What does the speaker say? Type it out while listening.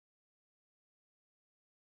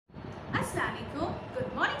Assalamualaikum.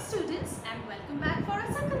 Good morning students and welcome back for a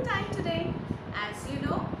circle time today. As you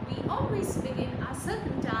know, we always begin our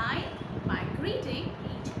circle time by greeting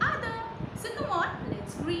each other. So come on,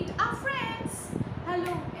 let's greet our friends.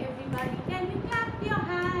 Hello everybody, can you clap your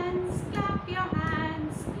hands? Clap your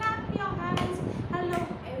hands, clap your hands. Hello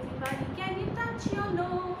everybody, can you touch your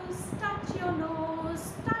nose? Touch your nose,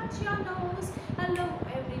 touch your nose. Hello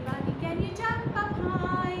everybody, can you jump up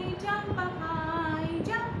high? Jump up high,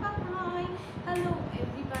 jump up high. Hello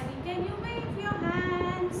everybody, can you wave your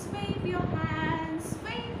hands? Wave your hands,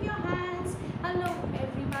 wave your hands. Hello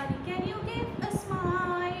everybody, can you give a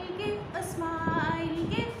smile? Give a smile,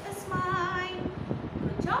 give a smile.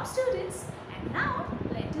 Good job students. And now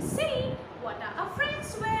let us see what are our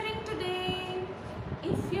friends wearing today.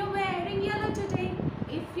 If you're wearing yellow today,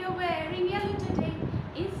 if you're wearing yellow today,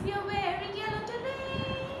 if you're wearing yellow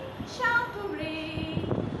today, shout hooray,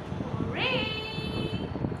 hooray.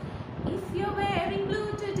 If you're wearing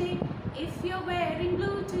blue today, if you're wearing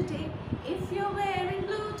blue today, if you're wearing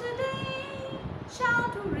blue today,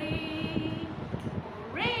 shout hooray,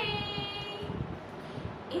 hooray.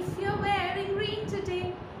 If you're wearing green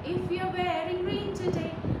today, if you're wearing green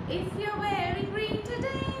today, if you're wearing green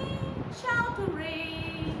today, shout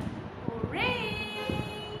hooray, hooray.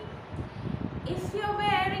 If you're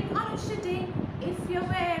wearing orange today, if you're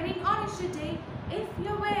wearing orange today, if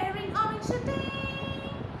you're wearing orange today,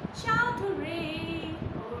 shout hooray,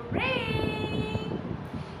 hooray.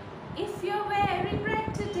 If you're wearing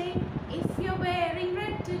red today, if you're wearing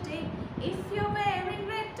red today, if you're wearing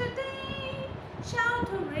red today, shout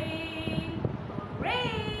hooray,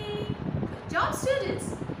 hooray. Good job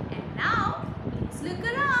students. And now please look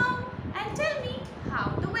around and tell me how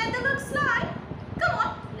the weather looks like. Come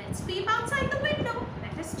on, let's peep outside the window.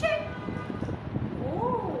 Let us check.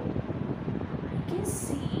 Oh, I can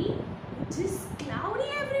see it is cloudy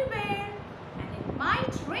everywhere and it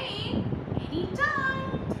might rain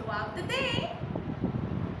anytime throughout the day.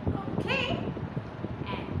 Okay,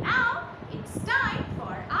 and now it's time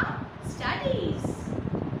for our studies.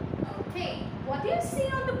 Okay, what do you see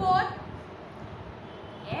on the board?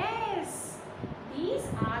 Yes, these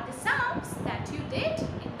are the sums that you did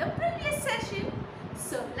in the previous session.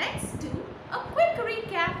 So let's do a quick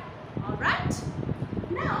recap. Alright,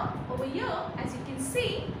 now over here, as you can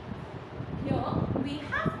see, here we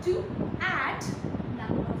have to add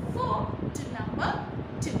number 4 to number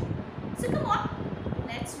 2. So come on,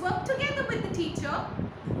 let's work together with the teacher.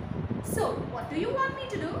 So what do you want me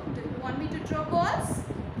to do? Do you want me to draw balls?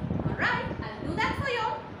 Alright, I'll do that for you.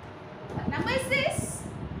 What number is this?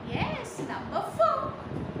 Yes, number 4.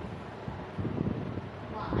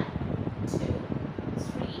 1, 2,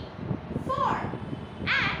 3, 4.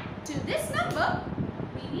 And to this number,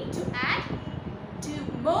 we need to add 2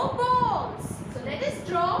 more balls. So let us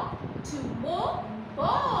draw 2 more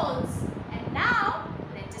balls. And now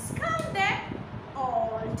let us count them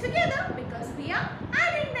all together because we are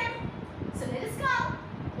adding them. So let us count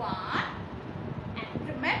 1. And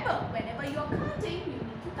remember, whenever you are counting, you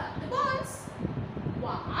need to count the balls.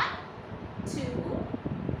 1, 2,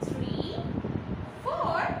 3,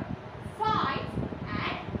 4, 5,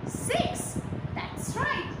 and 6. That's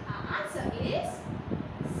right. Our answer is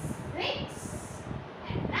 6.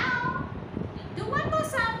 And now we do one more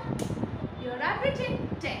sum. Here I've written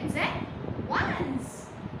tens and ones.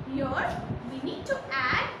 Here we need to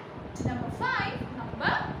add to number 5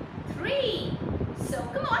 number 3. So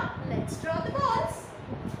come on, let's draw the balls.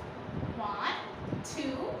 1,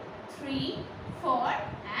 2, 3, 4,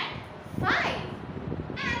 and 5.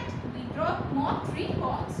 And we draw more 3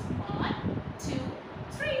 balls. 1, 2,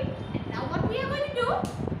 3. And now what we are going to do?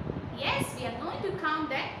 Yes, we are going to count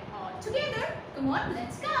them all together. Come on,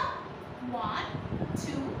 let's count. 1,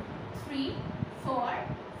 2, 3, 4,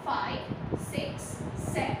 5, 6,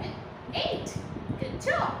 7, 8. Good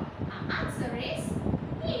job. Our answer is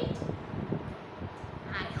 8.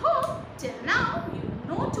 I hope till now you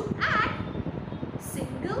know to add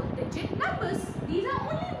single digit numbers. These are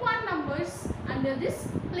only 1 numbers under this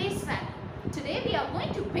place value. Today we are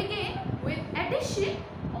going to begin with addition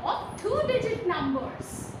of 2 digit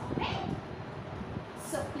numbers. Okay?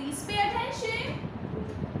 So please pay attention.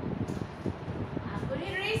 I'm going to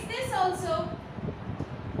erase this also.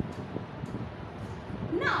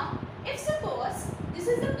 Now, if suppose this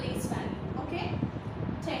is the place value, okay?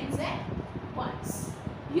 Tens and ones.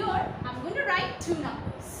 Here, I'm going to write 2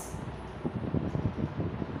 numbers.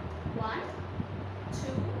 1,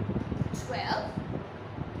 2, 12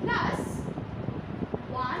 plus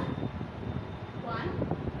 1,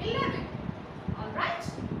 11. Alright?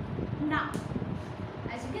 Now,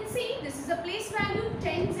 as you can see, this is a place value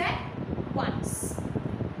tens and ones.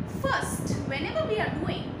 First, whenever we are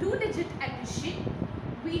doing two-digit addition,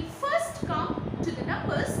 we first come to the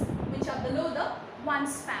numbers which are below the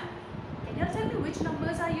ones family. Can you tell me which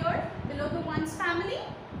numbers are here below the ones family?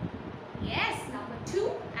 Yes, number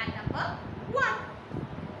 2 and number 1.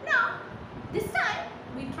 Now, this time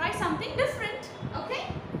we try something different.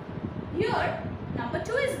 Okay? Here, number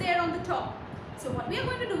 2 is there on the top. So what we are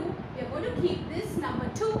going to do, we are going to keep this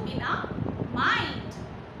number 2 in our mind.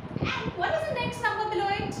 And what is the next number below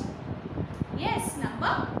it? Yes,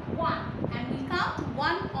 number 1. And we'll count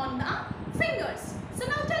 1 on our fingers. So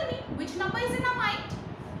now tell me, which number is in our mind?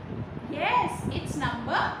 Yes, it's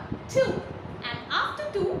number 2. And after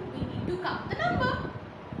 2, we need to count the number.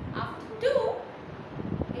 After 2,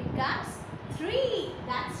 it comes 3.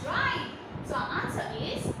 That's right. So our answer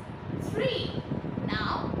is 3.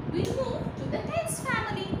 Now, we'll move to the tens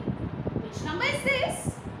family. Which number is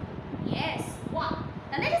this? Yes, 1.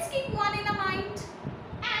 Now let us keep 1 in our mind.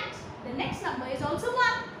 And the next number is also 1.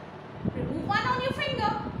 Remove 1 on your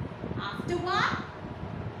finger. After 1,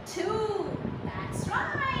 2. That's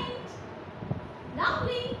right.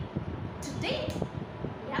 Lovely. Today,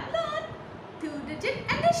 we have learned two-digit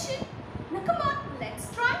addition. Now come on,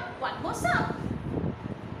 let's try one more sum.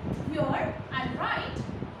 Here, I'll write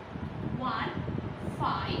 1,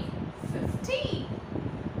 5, 15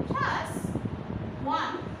 plus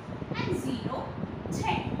 1 and 0,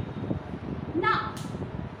 10. Now,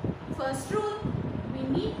 first rule, we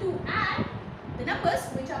need to add the numbers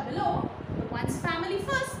which are below the ones family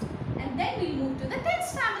first, and then we'll move to the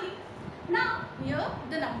tens family. Now, here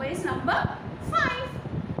the number is number 5.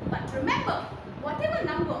 But remember, whatever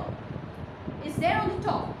number is there on the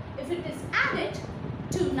top, if it is added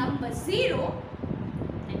to number 0,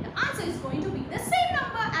 then the answer is going to be the same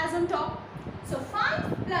number as on top. So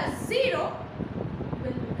 5 plus 0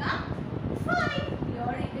 will become 5.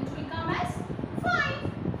 Here it will come as 5.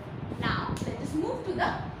 Now let us move to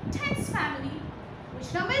the tens family.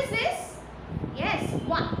 Which number is this? Yes, 1.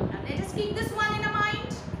 Now let us keep this 1 in our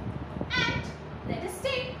mind. And let us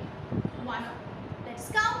take 1. Let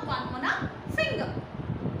us count 1 on our finger.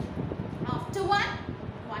 After 1,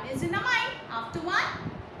 1 is in our mind. After 1,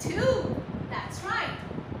 2. That's right.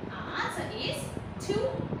 Our answer is 2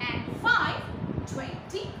 and 5,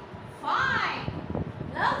 25.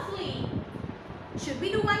 Lovely. Should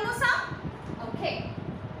we do one more sum? Okay.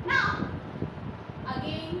 Now,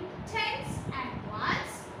 again, tens and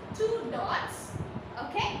ones, 2 dots.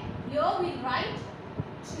 Okay. Here we write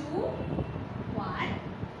 2, 1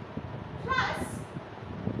 plus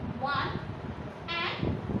 1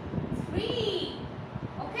 and 3.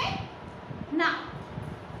 Okay. Now,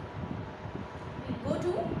 we'll go to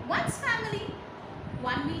ones family.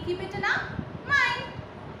 1 we'll keep it in our mind.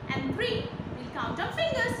 And 3 we'll count on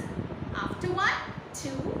fingers. After 1,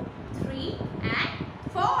 2, 3 and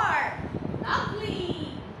 4.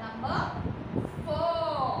 Lovely. Number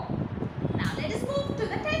 4. Now let us move to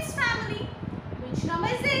the tens family. Which number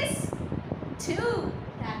is this? 2.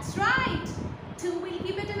 That's right. 2 we'll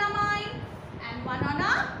keep it in our mind. And 1 on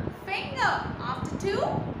our finger. After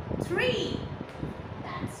 2, 3.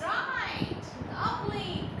 That's right.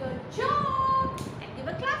 Lovely. Good job. And give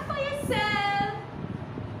a clap for yourself.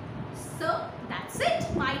 So that's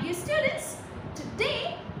it, my dear students.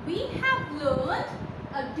 Today we have learned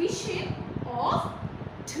addition of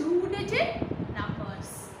two-digit